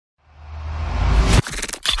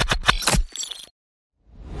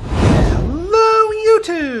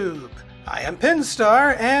I am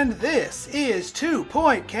Pinstar, and this is 2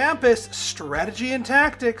 Point Campus Strategy and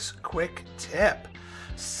Tactics Quick Tip.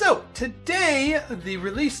 So, today, the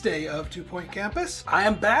release day of 2 Point Campus, I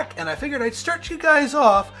am back, and I figured I'd start you guys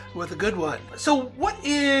off with a good one. So, what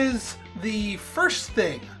is the first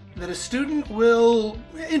thing that a student will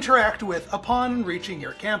interact with upon reaching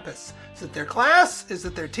your campus? Is it their class? Is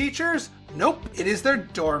it their teachers? Nope, it is their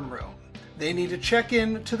dorm room. They need to check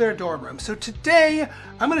in to their dorm room. So today,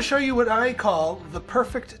 I'm going to show you what I call the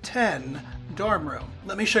perfect 10 dorm room.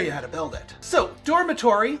 Let me show you how to build it. So,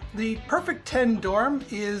 dormitory, the perfect 10 dorm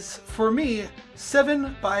is, for me,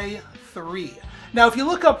 7 by 3. Now, if you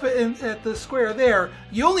look up at the square there,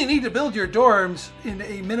 you only need to build your dorms in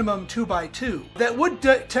a minimum 2 by 2. That would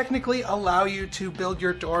technically allow you to build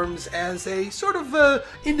your dorms as a sort of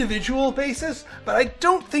individual basis, but I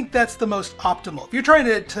don't think that's the most optimal. If you're trying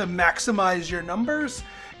to maximize your numbers,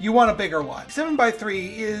 you want a bigger one. 7 by 3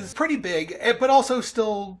 is pretty big, but also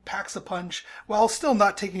still packs a punch while still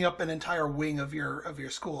not taking up an entire wing of your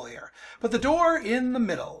school here. But the door in the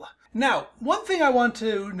middle. Now, one thing I want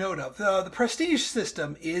to note of, the prestige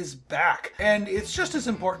system is back, and it's just as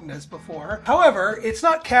important as before. However, it's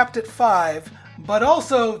not capped at 5, but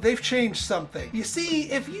also they've changed something. You see,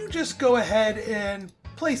 if you just go ahead and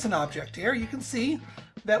place an object here, you can see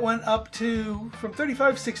that went up to, from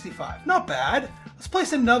 35 to 65. Not bad. Let's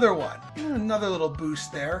place another one. Another little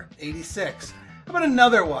boost there, 86. How about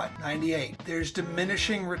another one? 98. There's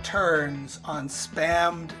diminishing returns on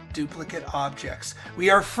spammed duplicate objects. We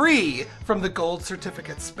are free from the gold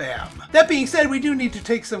certificate spam. That being said, we do need to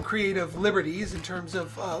take some creative liberties in terms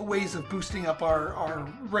of ways of boosting up our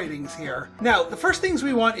ratings here. Now, the first things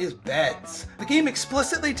we want is beds. The game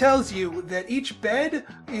explicitly tells you that each bed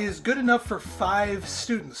is good enough for 5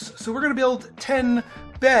 students. So we're going to build 10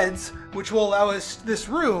 beds, which will allow us this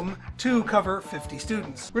room to cover 50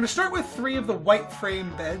 students. We're going to start with 3 of the white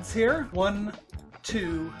frame beds here. 1,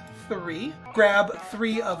 2, 3. Grab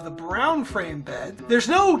 3 of the brown frame beds. There's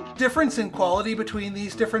no difference in quality between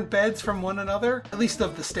these different beds from one another, at least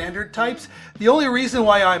of the standard types. The only reason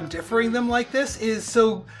why I'm differing them like this is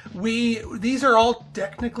so these are all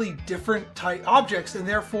technically different type objects and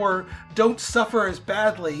therefore don't suffer as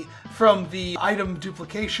badly from the item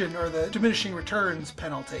duplication or the diminishing returns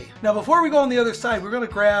penalty. Now, before we go on the other side, we're going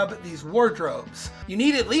to grab these wardrobes. You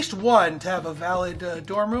need at least 1 to have a valid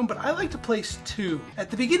dorm room, but I like to place 2. At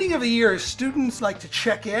the beginning of the year, students like to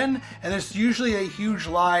check in, and there's usually a huge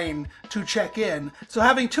line to check in. So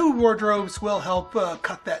having 2 wardrobes will help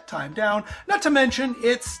cut that time down. Not to mention,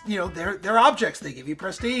 it's, they're objects. They give you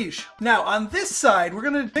prestige. Now, on this side, we're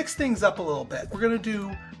going to mix things up a little bit. We're going to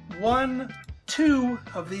do 1, 2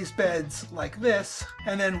 of these beds like this,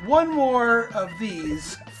 and then 1 more of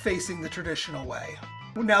these facing the traditional way.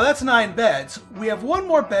 Now that's 9 beds. We have 1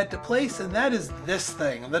 more bed to place, and that is this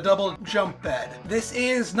thing, the double jump bed. This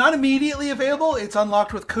is not immediately available. It's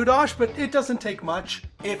unlocked with Kudosh, but it doesn't take much.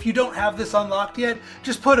 If you don't have this unlocked yet,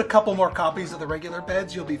 just put a couple more copies of the regular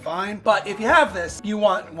beds, you'll be fine. But if you have this, you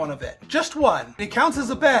want 1 of it. Just 1. It counts as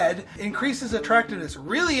a bed, increases attractiveness,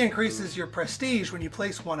 really increases your prestige when you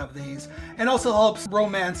place 1 of these, and also helps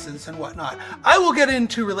romances and whatnot. I will get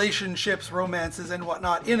into relationships, romances, and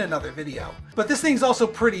whatnot in another video. But this thing's also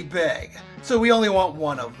pretty big, so we only want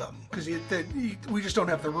 1 of them, because we just don't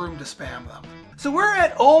have the room to spam them. So we're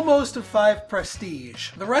at almost a 5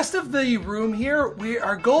 prestige. The rest of the room here,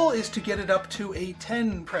 our goal is to get it up to a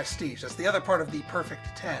 10 prestige. That's the other part of the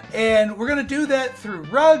perfect 10. And we're going to do that through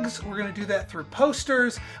rugs, we're going to do that through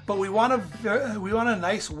posters, but we want a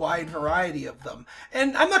nice wide variety of them.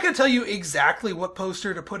 And I'm not going to tell you exactly what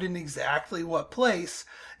poster to put in exactly what place.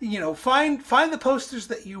 Find the posters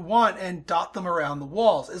that you want and dot them around the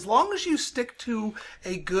walls. As long as you stick to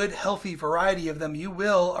a good, healthy variety of them, you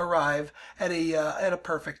will arrive at a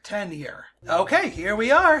perfect 10 here. Okay, here we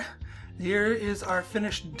are. Here is our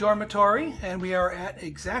finished dormitory, and we are at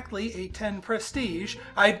exactly a 10 prestige.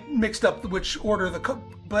 I mixed up which order the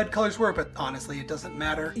bed colors were, but honestly, it doesn't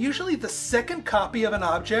matter. Usually the second copy of an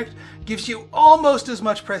object gives you almost as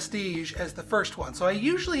much prestige as the first one, so I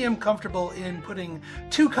usually am comfortable in putting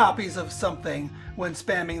 2 copies of something when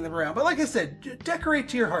spamming them around. But like I said, decorate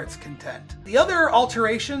to your heart's content. The other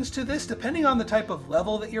alterations to this, depending on the type of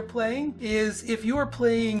level that you're playing, is if you are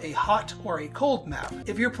playing a hot or a cold map.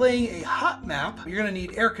 If you're playing a hot map, you're going to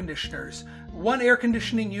need air conditioners. 1 air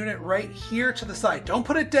conditioning unit right here to the side. Don't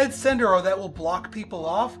put it dead center or that will block people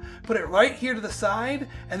off. Put it right here to the side,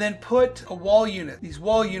 and then put a wall unit, these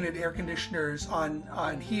wall unit air conditioners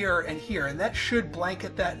on here, and that should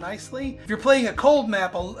blanket that nicely. If you're playing a cold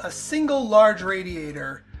map, a single large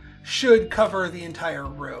radiator should cover the entire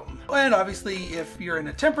room. And obviously, if you're in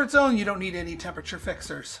a temperate zone, you don't need any temperature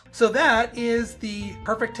fixers. So that is the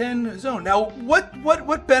perfect 10 zone. Now,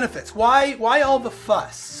 what benefits? Why all the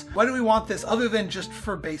fuss? Why do we want this other than just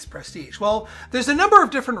for base prestige? Well, there's a number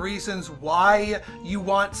of different reasons why you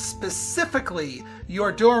want specifically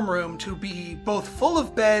your dorm room to be both full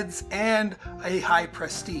of beds and a high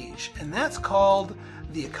prestige, and that's called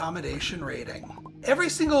the accommodation rating. Every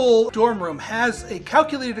single dorm room has a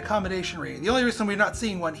calculated accommodation rating. The only reason we're not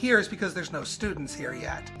seeing one here is because there's no students here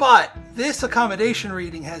yet. But this accommodation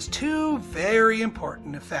rating has two very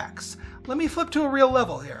important effects. Let me flip to a real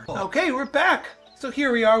level here. Okay, we're back. So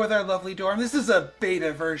here we are with our lovely dorm. This is a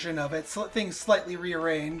beta version of it, so things slightly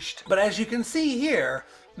rearranged. But as you can see here,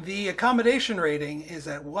 the accommodation rating is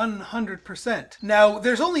at 100%. Now,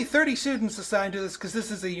 there's only 30 students assigned to this because this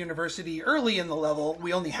is a university early in the level.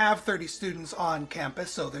 We only have 30 students on campus,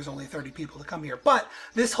 so there's only 30 people to come here. But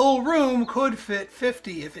this whole room could fit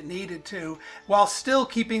 50 if it needed to, while still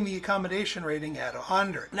keeping the accommodation rating at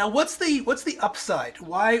 100. Now, what's the upside?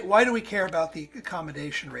 Why do we care about the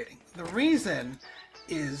accommodation rating? The reason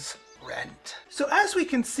is rent. So as we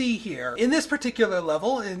can see here, in this particular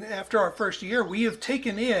level, and after our first year, we have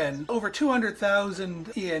taken in over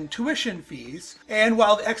 $200,000 in tuition fees. And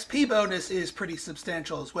while the XP bonus is pretty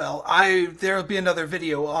substantial as well, there'll be another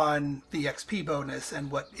video on the XP bonus and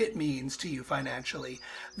what it means to you financially.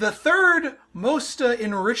 The third most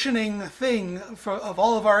enriching thing of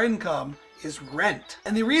all of our income is rent.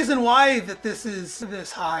 And the reason why that this is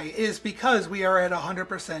this high is because we are at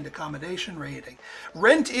 100% accommodation rating.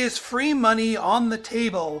 Rent is free money on the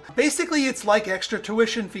table. Basically, it's like extra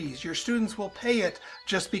tuition fees. Your students will pay it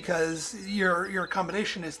just because your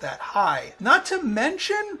accommodation is that high. Not to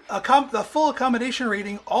mention, the full accommodation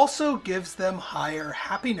rating also gives them higher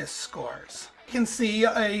happiness scores. You can see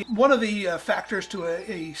one of the factors to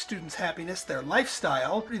a student's happiness, their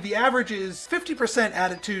lifestyle. The average is 50%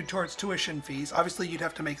 attitude towards tuition fees. Obviously, you'd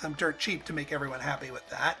have to make them dirt cheap to make everyone happy with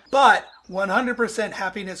that. But 100%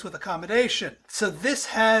 happiness with accommodation. So this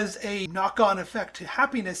has a knock-on effect to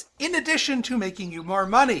happiness in addition to making you more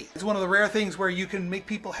money. It's one of the rare things where you can make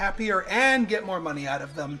people happier and get more money out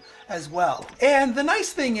of them as well. And the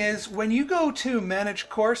nice thing is when you go to manage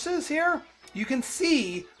courses here, you can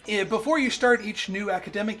see before you start each new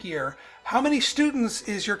academic year, how many students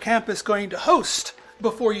is your campus going to host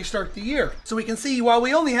before you start the year. So we can see while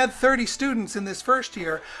we only had 30 students in this first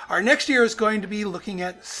year, our next year is going to be looking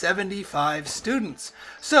at 75 students.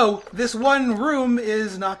 So this one room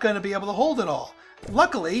is not going to be able to hold it all.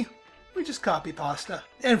 Luckily, we just copy pasta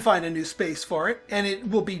and find a new space for it, and it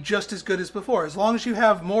will be just as good as before. As long as you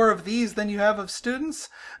have more of these than you have of students,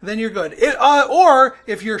 then you're good. Or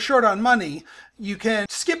if you're short on money, you can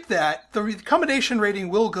skip that. The accommodation rating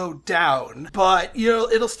will go down, but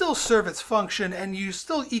it'll still serve its function, and you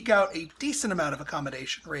still eke out a decent amount of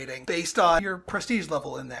accommodation rating based on your prestige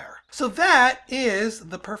level in there. So that is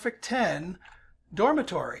the perfect 10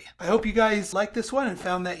 dormitory. I hope you guys liked this one and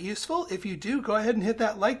found that useful. If you do, go ahead and hit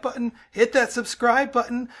that like button, hit that subscribe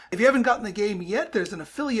button. If you haven't gotten the game yet, there's an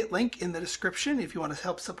affiliate link in the description if you want to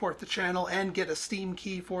help support the channel and get a Steam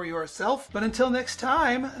key for yourself. But until next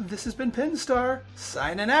time, this has been Pinstar,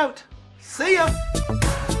 signing out. See ya!